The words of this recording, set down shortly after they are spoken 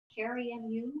Carrie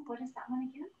and you, what is that one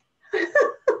again?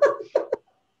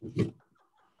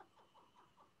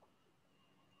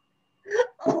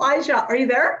 Elijah, are you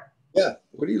there? Yeah,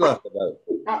 what are you laughing about?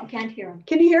 Oh, can't hear him.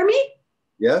 Can you hear me?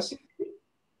 Yes?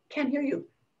 Can't hear you.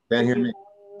 Can't hear me.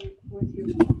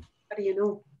 How do you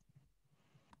know?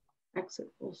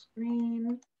 Exit full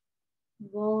screen.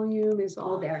 Volume is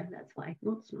all there. That's why.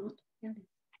 No, it's not. Yeah.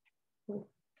 Oh.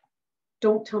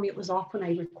 Don't tell me it was off when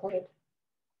I recorded.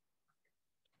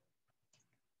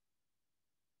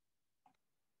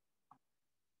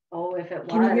 Oh, if it was.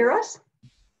 Can you hear us?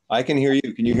 I can hear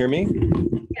you. Can you hear me?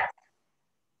 Yes.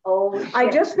 Oh, shit. I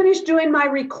just finished doing my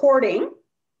recording.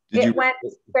 It went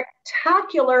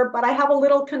spectacular, but I have a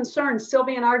little concern.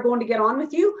 Sylvia and I are going to get on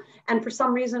with you, and for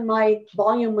some reason my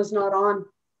volume was not on.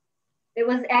 It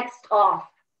was X'd off.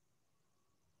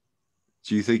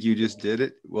 Do you think you just did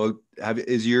it? Well,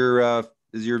 is your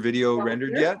video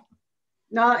rendered yet?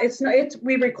 No, it's not.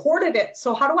 We recorded it.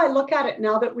 So how do I look at it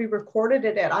now that we recorded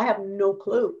it? I have no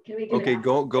clue. Can we do Okay,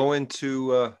 that? go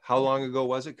into how long ago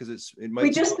was it? Because it might. We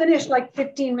just finished like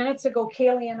 15 minutes ago,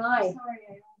 Kaylee and I.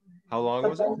 How long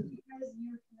was it?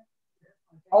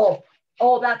 Oh,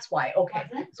 that's why. Okay,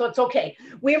 so it's okay.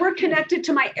 We were connected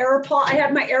to my AirPod. I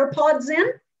had my AirPods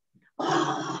in.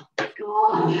 Oh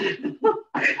God.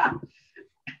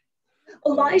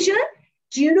 Elijah,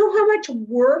 do you know how much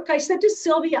work? I said to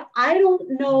Sylvia, I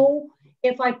don't know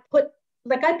if I put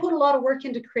a lot of work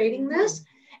into creating this.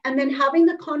 And then having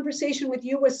the conversation with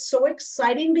you was so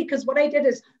exciting because what I did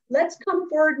is, let's come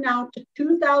forward now to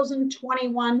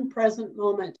 2021 present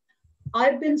moment.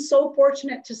 I've been so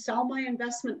fortunate to sell my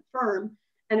investment firm.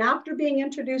 And after being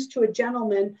introduced to a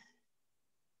gentleman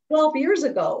 12 years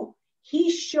ago, he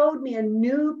showed me a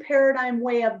new paradigm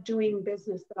way of doing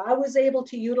business that I was able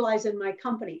to utilize in my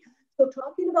company. So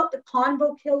talking about the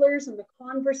convo killers and the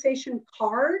conversation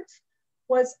cards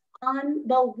was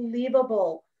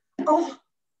unbelievable. Oh.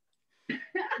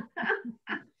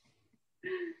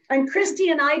 And Christy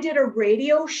and I did a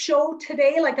radio show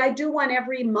today, like I do one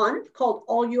every month called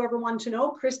All You Ever Want to Know.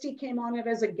 Christy came on it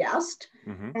as a guest,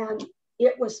 and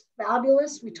it was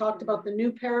fabulous. We talked about the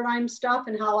new paradigm stuff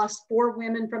and how us 4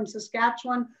 women from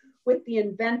Saskatchewan with the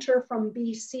inventor from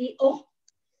BC. Oh,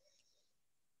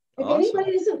 if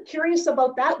anybody isn't curious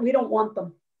about that, we don't want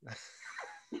them.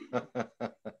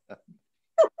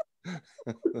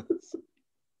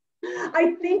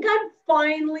 I think I'm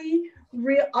finally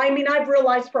I've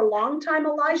realized for a long time,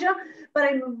 Elijah, but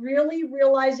I'm really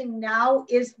realizing now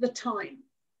is the time.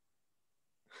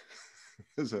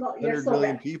 There's 100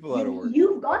 million people out of work.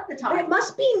 You've got the time. It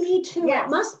must be me too. Yes. It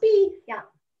must be. Yeah.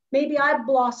 Maybe I've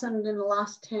blossomed in the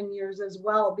last 10 years as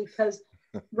well, because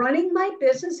running my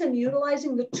business and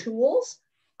utilizing the tools,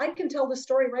 I can tell the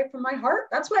story right from my heart.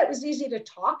 That's why it was easy to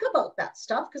talk about that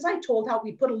stuff, because I told how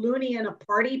we put a loonie in a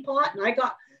party pot and I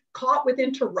got caught with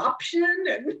interruption.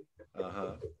 And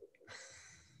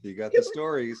you got the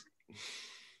stories.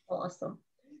 Awesome.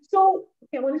 So,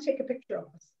 okay, I want to take a picture of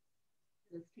us.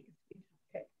 Let's take a screenshot.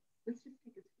 Okay. Let's just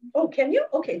take a screenshot. Oh, can you?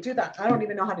 Okay, do that. I don't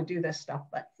even know how to do this stuff,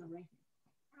 but.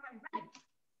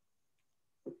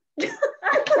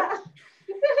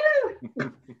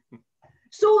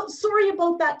 So sorry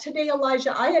about that today,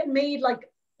 Elijah. I had made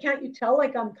can't you tell,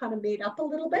 I'm kind of made up a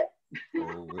little bit?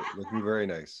 Oh, looking very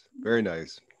nice. Very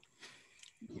nice.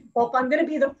 Well, if I'm going to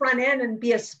be the front end and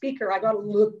be a speaker, I got to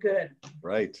look good.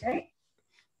 Right. Okay?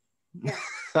 Yeah.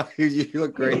 You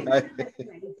look great. Thank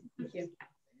you.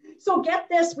 So get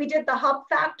this, we did the Hub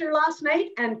Factor last night,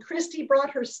 and Christy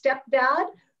brought her stepdad,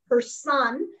 her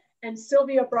son, and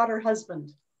Sylvia brought her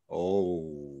husband.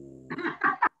 Oh.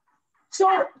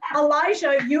 So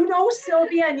Elijah, you know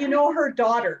Sylvia and you know her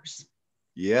daughters.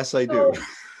 Yes, I do.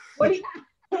 What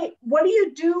do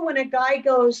you do when a guy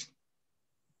goes,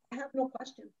 I have no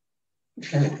question?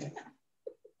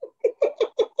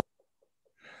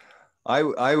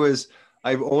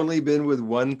 I've only been with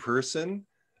one person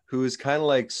who is kind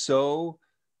of so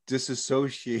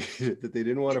disassociated that they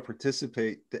didn't want to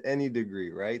participate to any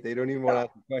degree, right? They don't even want to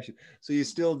ask a question. So you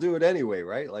still do it anyway,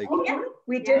 right?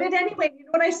 We did it anyway. You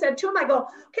know what I said to him? I go,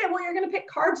 okay, well, you're going to pick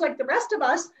cards like the rest of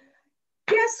us.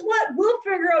 Guess what? We'll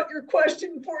figure out your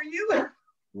question for you.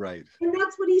 Right. And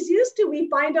that's what he's used to. We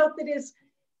find out that his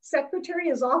secretary,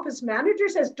 his office manager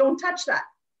says, don't touch that.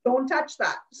 Don't touch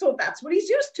that. So that's what he's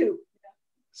used to.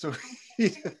 So,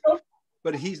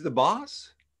 but he's the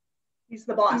boss? He's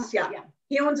the boss, yeah.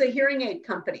 He owns a hearing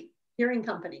company.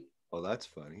 Oh, that's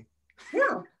funny.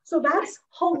 Yeah, so that's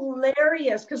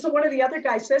hilarious. Because one of the other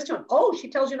guys says to him, oh, she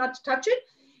tells you not to touch it?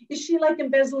 Is she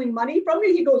embezzling money from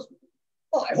you? He goes,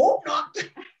 oh, I hope not.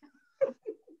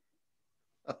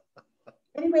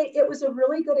 Anyway, it was a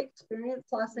really good experience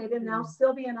last night. And now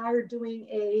Sylvia and I are doing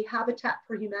a Habitat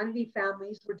for Humanity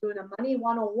families. We're doing a Money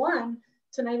 101.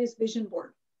 Tonight is vision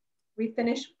board. We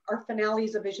finish our finale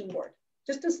is a vision board.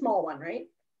 Just a small one, right?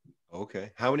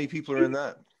 Okay. How many people are in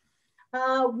that?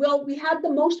 Well, we had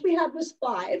the most we had was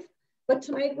 5, but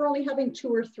tonight we're only having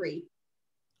 2 or 3.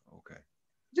 Okay.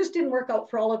 Just didn't work out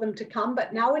for all of them to come,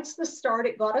 but now it's the start.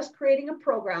 It got us creating a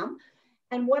program.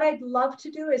 And what I'd love to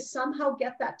do is somehow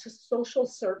get that to social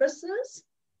services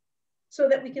so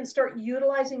that we can start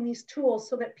utilizing these tools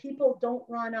so that people don't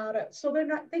run out of, so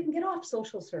they can get off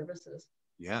social services.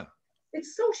 Yeah.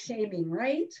 It's so shaming,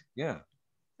 right? Yeah.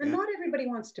 And Yeah. not everybody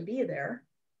wants to be there.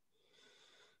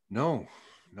 No.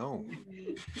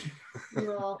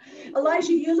 Well,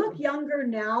 Elijah, you look younger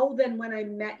now than when I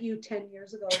met you 10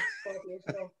 years ago, 12 years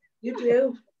ago. You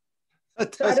do.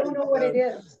 So I don't know what it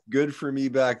is. Good for me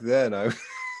back then.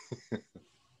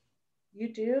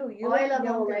 You do. You Oil look of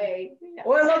younger. Olay.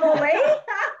 Oil of Olay?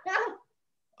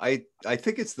 I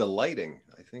think it's the lighting.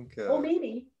 I think. Oh,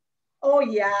 maybe. Oh,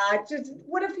 yeah. Just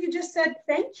what if you just said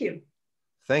thank you?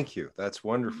 Thank you. That's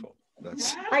wonderful.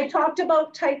 That's. I talked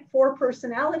about type 4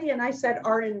 personality, and I said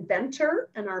our inventor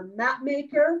and our map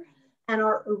maker and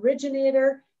our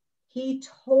originator, he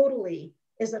totally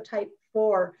is a type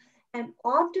 4. And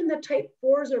often the type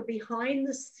 4s are behind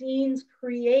the scenes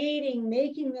creating,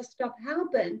 making this stuff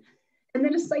happen. And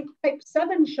then a type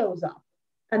 7 shows up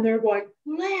and they're going,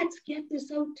 let's get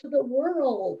this out to the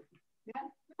world.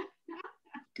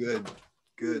 Good.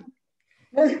 Good.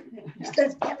 Let's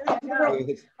get it out to the world.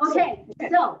 Okay,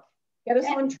 so Get us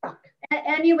on track.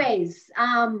 anyways,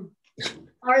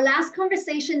 our last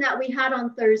conversation that we had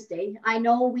on Thursday, I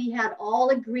know we had all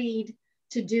agreed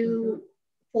to do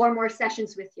 4 more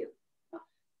sessions with you.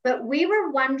 But we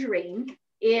were wondering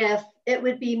if it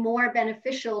would be more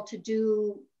beneficial to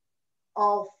do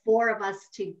all 4 of us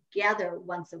together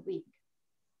once a week.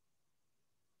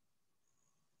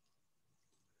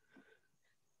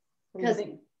 Because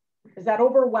is that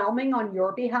overwhelming on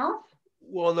your behalf?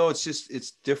 Well, no,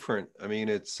 it's different. I mean,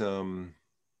 that's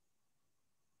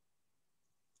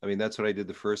what I did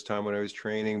the first time when I was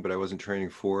training, but I wasn't training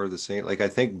for the same. Like, I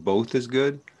think both is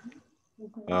good.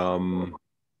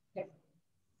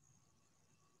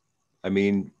 I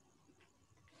mean,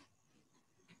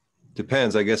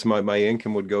 depends. I guess my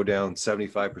income would go down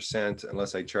 75%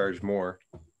 unless I charge more.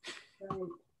 Right.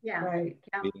 Yeah. Right.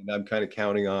 I mean, I'm kind of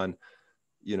counting on,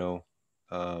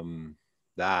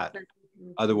 that.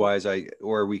 Otherwise, I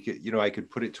could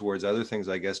put it towards other things,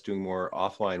 I guess, doing more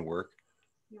offline work.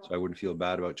 Yeah. So I wouldn't feel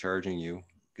bad about charging you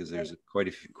because there's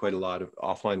quite a lot of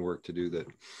offline work to do that.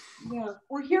 Yeah.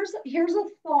 Well, here's a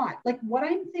thought. Like what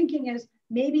I'm thinking is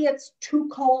maybe it's 2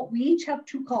 calls. We each have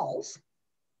 2 calls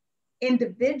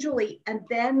individually, and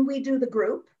then we do the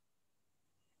group.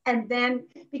 And then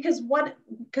because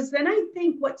then I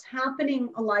think what's happening,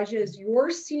 Elijah, is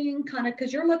you're seeing kind of,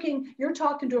 because you're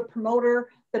talking to a promoter,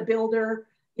 the builder,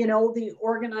 the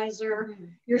organizer,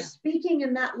 you're speaking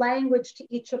in that language to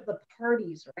each of the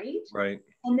parties, right? Right.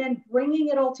 And then bringing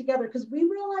it all together. Because we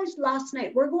realized last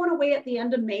night, we're going away at the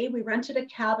end of May. We rented a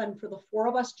cabin for the 4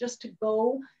 of us just to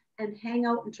go and hang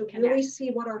out and to really see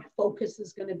what our focus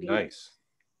is going to be. Nice.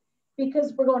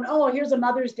 Because we're going, oh, here's a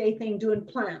Mother's Day thing doing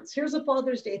plans. Here's a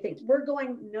Father's Day thing. We're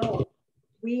going, no,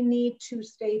 we need to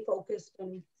stay focused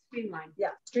and streamline. Yeah,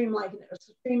 streamline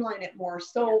it more.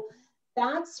 So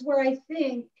that's where I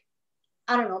think,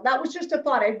 I don't know, that was just a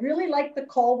thought. I really like the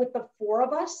call with the 4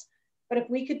 of us, but if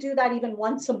we could do that even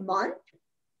once a month.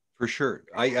 For sure.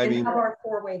 I mean, have our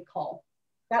 4-way call.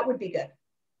 That would be good.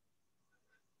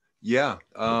 Yeah.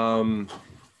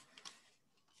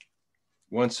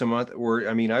 Once a month, or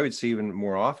I would say even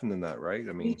more often than that, right?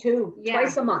 Me too. Yeah.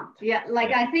 Twice a month. Yeah,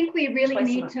 I think we really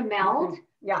need to meld.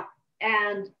 Yeah.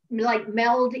 And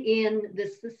meld in the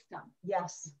system.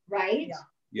 Yes. Right?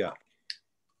 Yeah.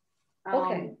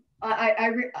 Okay.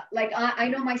 I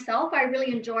know myself, I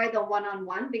really enjoy the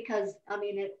one-on-one because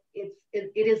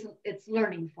it's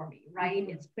learning for me, right?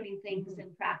 It's putting things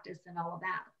in practice and all of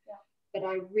that. Yeah. But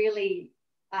I really,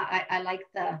 I like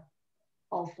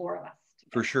all 4 of us.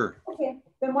 For sure. Okay,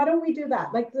 then why don't we do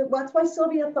that? That's why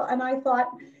Sylvia thought, and I thought,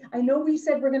 I know we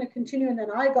said we're going to continue, and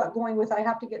then I got going with, I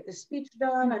have to get this speech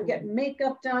done, I'm getting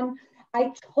makeup done.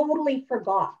 I totally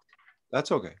forgot.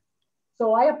 That's okay.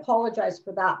 So I apologize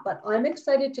for that, but I'm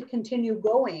excited to continue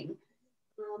going.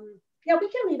 Yeah, we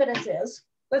can leave it as is.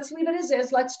 Let's leave it as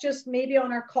is. Let's just maybe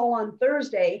on our call on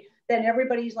Thursday, then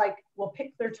everybody's will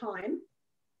pick their time.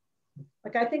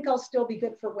 I think I'll still be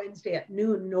good for Wednesday at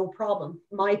noon, no problem.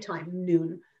 My time,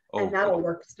 noon. And that'll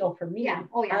work still for me. Yeah.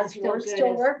 Oh, yeah. As yours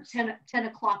still works? 10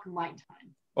 o'clock my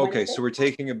time. Okay, so we're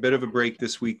taking a bit of a break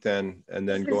this week then, and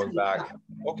then going back.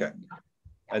 Okay.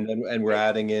 And we're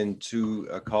adding in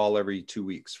a call every 2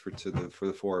 weeks for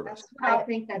the four of us. I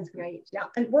think that's great. Yeah,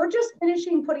 and we're just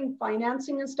finishing putting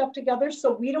financing and stuff together,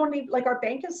 so we don't need, like, our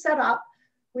bank is set up.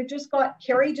 We've just got,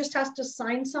 Carrie just has to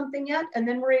sign something yet, and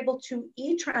then we're able to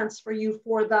e-transfer you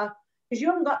for because you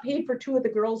haven't got paid for 2 of the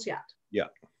girls yet. Yeah.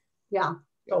 Yeah,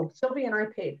 so Sylvia and I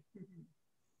paid.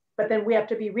 But then we have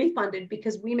to be refunded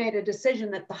because we made a decision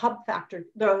that the hub factor,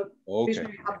 the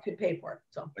visionary hub could pay for it.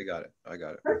 So I got it.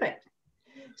 Perfect.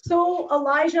 So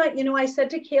Elijah, you know, I said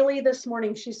to Kaylee this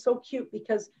morning, she's so cute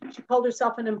because she called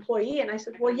herself an employee. And I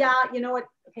said, well, yeah, you know what?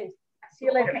 Okay, see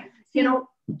you later. You know,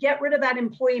 get rid of that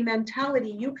employee mentality.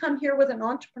 You come here with an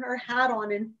entrepreneur hat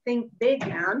on and think big,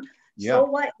 man. Yeah. So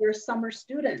what? You're a summer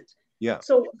student. Yeah.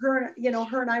 So her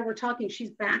and I were talking,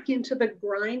 she's back into the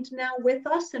grind now with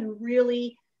us and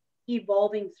really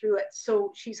evolving through it.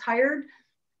 So she's hired,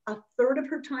 a third of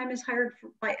her time is hired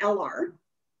by LR.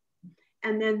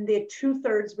 And then the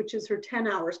 2/3, which is her 10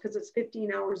 hours, because it's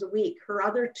 15 hours a week. Her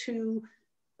other 2/3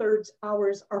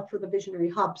 hours are for the Visionary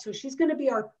Hub. So she's going to be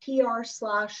our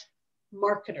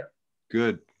PR/marketer.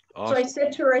 Good. Awesome. So I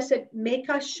said to her, I said,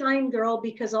 make us shine, girl,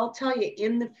 because I'll tell you,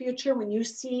 in the future, when you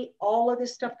see all of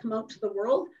this stuff come out to the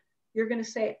world, you're going to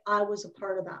say, I was a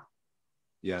part of that.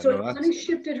 Yeah. So it kind of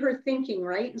shifted her thinking,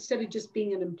 right? Instead of just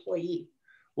being an employee.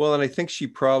 Well, and I think she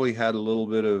probably had a little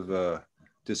bit of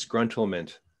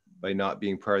disgruntlement by not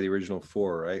being part of the original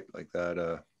 4, right? Like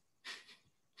that.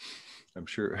 I'm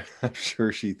sure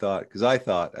she thought, because I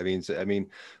thought, I mean,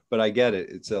 but I get it.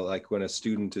 It's like when a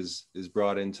student is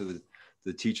brought into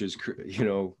the teacher's,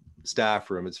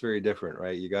 staff room, it's very different,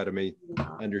 right? You got to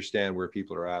understand where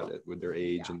people are at with their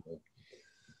age and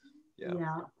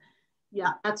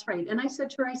Yeah, that's right. And I said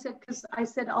to her, because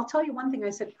I'll tell you one thing. I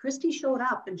said, Christy showed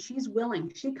up and she's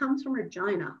willing. She comes from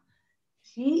Regina.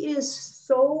 She is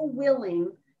so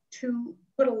willing to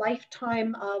put a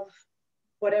lifetime of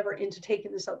whatever into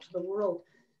taking this out to the world.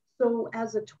 So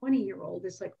as a 20-year-old,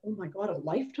 it's like, oh my God, a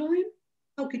lifetime?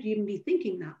 How could you even be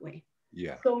thinking that way?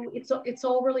 Yeah. So it's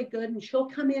all really good. And she'll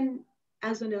come in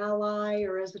as an ally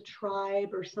or as a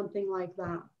tribe or something like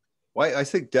that. Well, I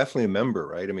think definitely a member,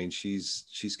 right? I mean, she's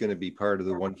going to be part of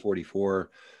the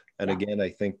 144. And again, I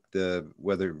think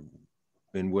whether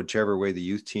in whichever way the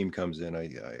youth team comes in,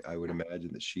 I would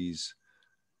imagine that she's,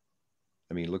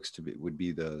 would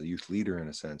be the youth leader in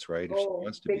a sense, right? If she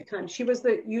wants to big time. She was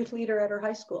the youth leader at her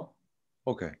high school.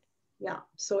 Okay. Yeah.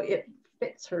 So it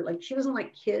fits her. Like, she doesn't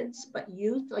like kids, but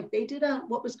youth. Like, they did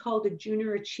what was called a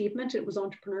junior achievement. It was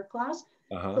entrepreneur class.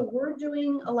 So we're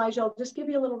doing, Elijah, I'll just give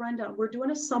you a little rundown. We're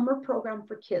doing a summer program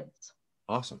for kids.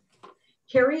 Awesome.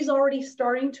 Carrie's already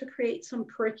starting to create some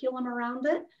curriculum around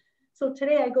it. So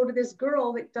today I go to this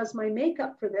girl that does my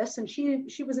makeup for this, and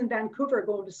she was in Vancouver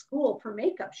going to school for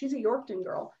makeup. She's a Yorkton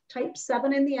girl, type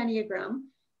 7 in the Enneagram.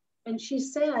 And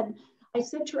I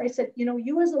said to her,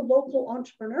 you as a local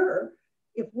entrepreneur,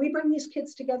 if we bring these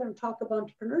kids together and talk about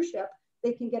entrepreneurship,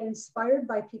 they can get inspired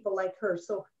by people like her.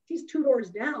 So she's 2 doors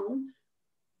down.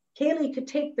 Kaylee could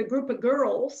take the group of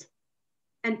girls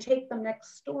and take them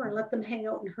next door and let them hang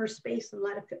out in her space and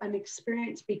let an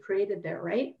experience be created there,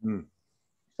 right? Mm.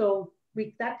 So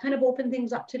that kind of opened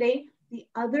things up today. The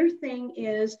other thing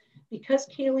is, because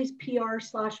Kaylee's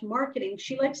PR/marketing,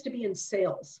 she likes to be in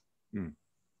sales. Mm.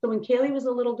 So when Kaylee was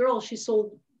a little girl, she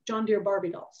sold John Deere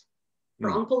Barbie dolls.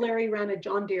 Her Uncle Larry ran a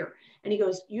John Deere, and he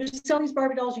goes, you sell these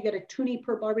Barbie dolls, you get a toonie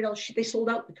per Barbie doll. They sold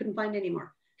out, they couldn't find any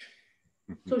more.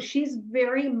 So she's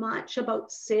very much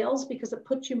about sales because it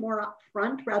puts you more up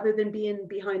front rather than being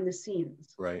behind the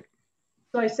scenes. Right.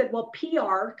 So I said, well,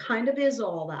 PR kind of is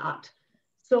all that.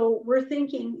 So we're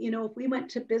thinking, if we went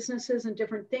to businesses and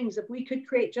different things, if we could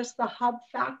create just the hub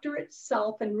factor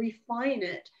itself and refine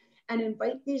it and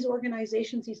invite these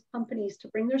organizations, these companies to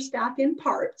bring their staff in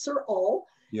parts or all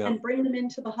and bring them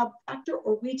into the hub factor,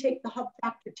 or we take the hub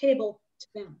factor table to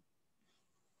them.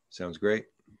 Sounds great.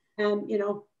 And,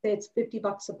 it's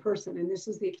 $50 a person, and this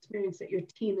is the experience that your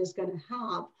team is going to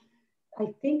have.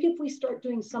 I think if we start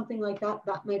doing something like that,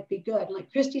 that might be good.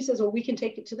 Like Christy says, we can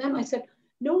take it to them. I said,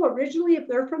 no, originally, if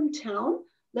they're from town,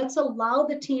 let's allow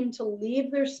the team to leave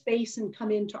their space and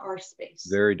come into our space.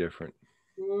 Very different.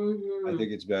 Mm-hmm. I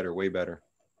think it's better, way better.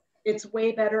 It's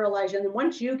way better, Elijah. And then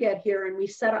once you get here and we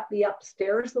set up the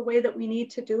upstairs the way that we need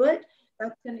to do it,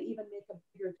 that's going to even make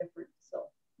a bigger difference. So,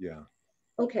 yeah.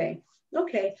 Okay.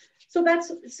 So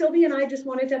that's, Sylvia and I just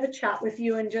wanted to have a chat with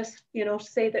you and just,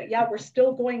 say that, we're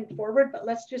still going forward, but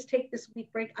let's just take this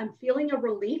week break. I'm feeling a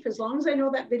relief. As long as I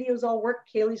know that videos all work,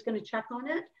 Kaylee's going to check on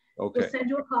it. Okay. We'll send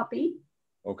you a copy.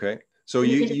 Okay. So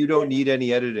you don't need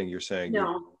any editing, you're saying?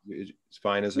 No. It's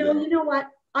fine as it No, is? you know what?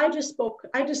 I just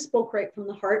spoke right from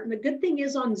the heart. And the good thing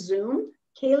is on Zoom,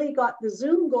 Kaylee got the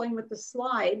Zoom going with the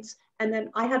slides, and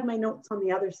then I had my notes on the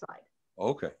other side.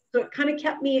 Okay. So it kind of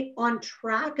kept me on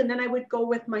track, and then I would go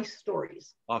with my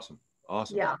stories. Awesome.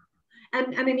 Awesome. Yeah.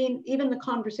 And I mean, even the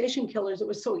conversation killers, it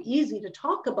was so easy to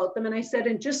talk about them. And I said,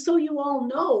 and just so you all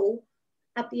know,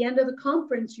 at the end of the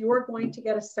conference, you're going to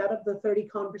get a set of the 30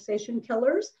 conversation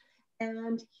killers.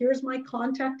 And here's my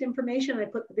contact information. I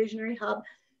put the Visionary Hub.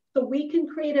 So we can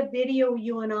create a video,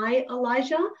 you and I,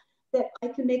 Elijah, that I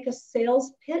can make a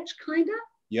sales pitch kind of.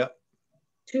 Yep.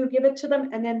 To give it to them.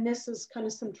 And then this is kind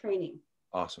of some training.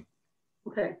 Awesome.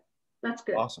 Okay. That's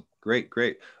good. Awesome. Great.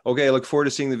 Great. Okay. I look forward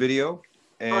to seeing the video.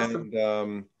 And,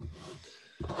 awesome.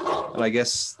 And I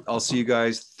guess I'll see you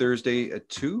guys Thursday at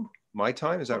 2 my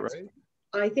time. Is that right?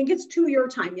 I think it's 2 your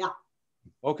time. Yeah.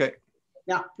 Okay.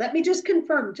 Yeah. Let me just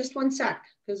confirm just one sec,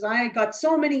 because I got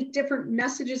so many different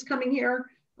messages coming here.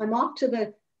 I'm off to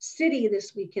the city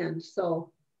this weekend.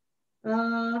 So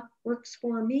works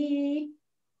for me.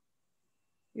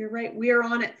 You're right. We are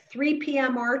on at 3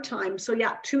 p.m. our time. So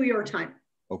yeah, 2 your time.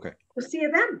 Okay. We'll see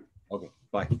you then. Okay.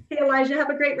 Bye. Hey, Elijah, have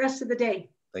a great rest of the day.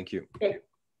 Thank you. Okay.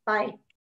 Bye.